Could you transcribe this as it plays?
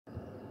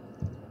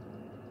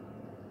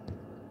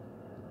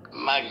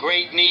my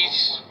great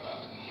niece.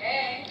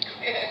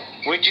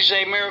 What'd you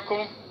say,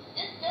 Miracle?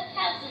 This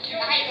house is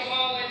nice.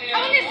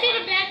 I want to see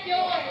the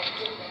backyard.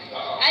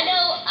 I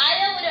know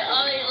what it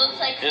already looks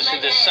like. This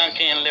is the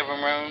sunken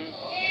living room.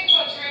 He ain't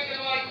gonna drink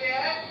it like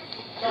that.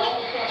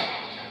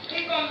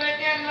 He gonna let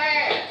that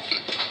last.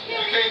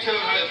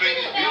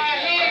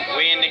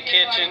 We in the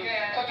kitchen.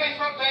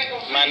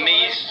 My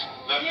niece,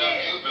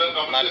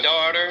 my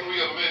daughter,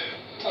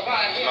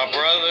 my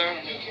brother,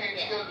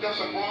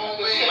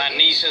 my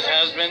niece's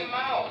husband.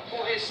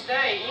 For his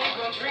stay, he ain't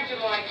gonna drink it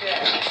like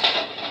that.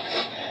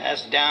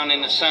 That's down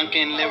in the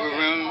sunken living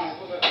room.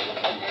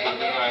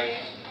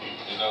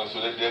 You know,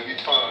 so they'll be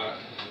fine.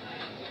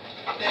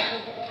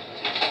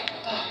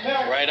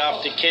 Right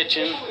off the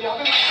kitchen.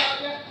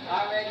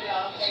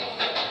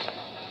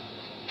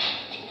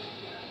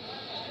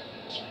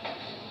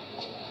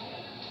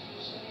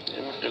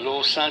 The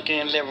little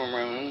sunken living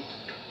room.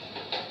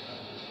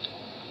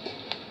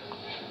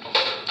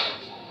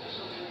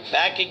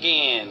 Back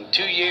again,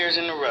 2 years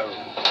in a row.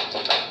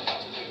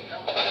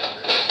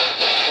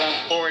 Front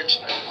porch,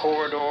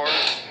 corridor,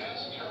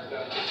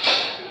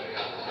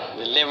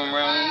 the living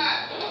room.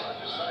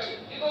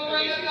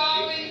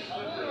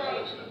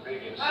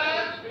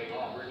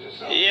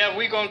 Yeah,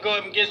 we're gonna go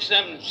up and get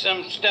some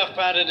stuff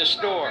out of the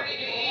store.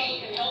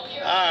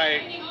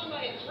 Alright.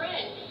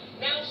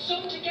 Now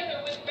sewn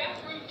together with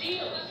bathroom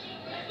deals.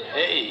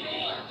 Hey.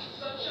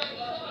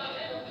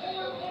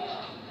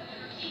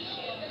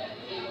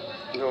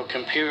 Little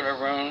computer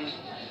room.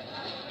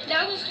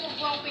 That was for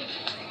broken.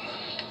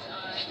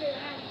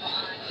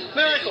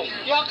 Miracle,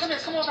 y'all come here,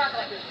 come on back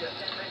like this.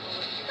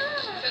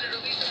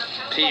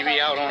 TV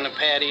out on the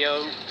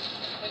patio. With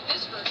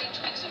this version,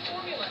 tweaks and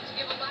formula to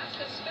give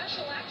Alaska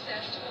special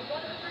access to a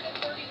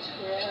 132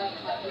 billion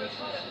pot of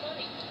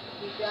money.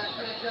 We got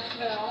here just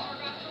now.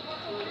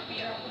 We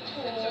have the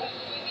pool.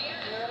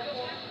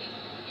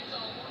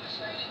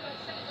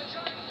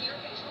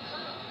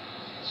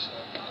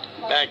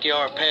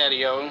 Backyard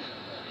patio.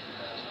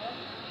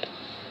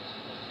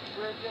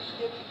 We're just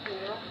getting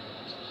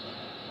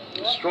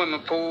here.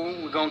 Swimming pool.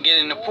 We're gonna get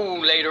in the pool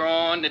later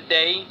on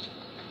today.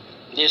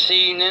 This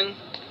evening.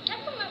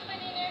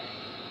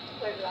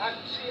 Wait, I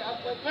can see.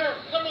 Here,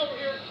 come over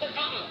here.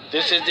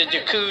 This is the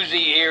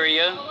jacuzzi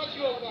area. I want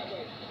you over that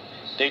way.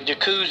 The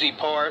jacuzzi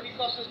part.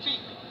 Because his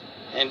feet.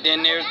 And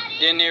then there's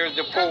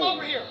the Come over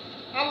pool. here.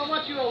 I don't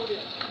want you over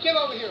there. Get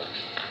over here.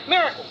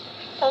 Miracle,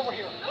 over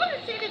here. I want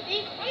to see the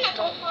beach. I'm not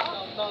going to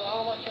fall. No, I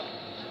don't want you.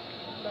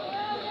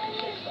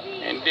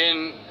 And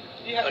then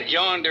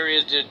yonder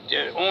is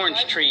the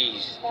orange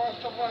trees.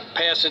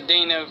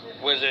 Pasadena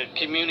was a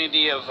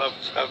community of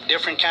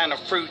different kind of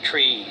fruit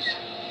trees.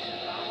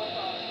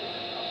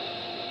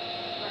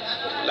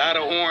 A lot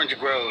of orange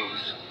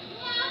groves.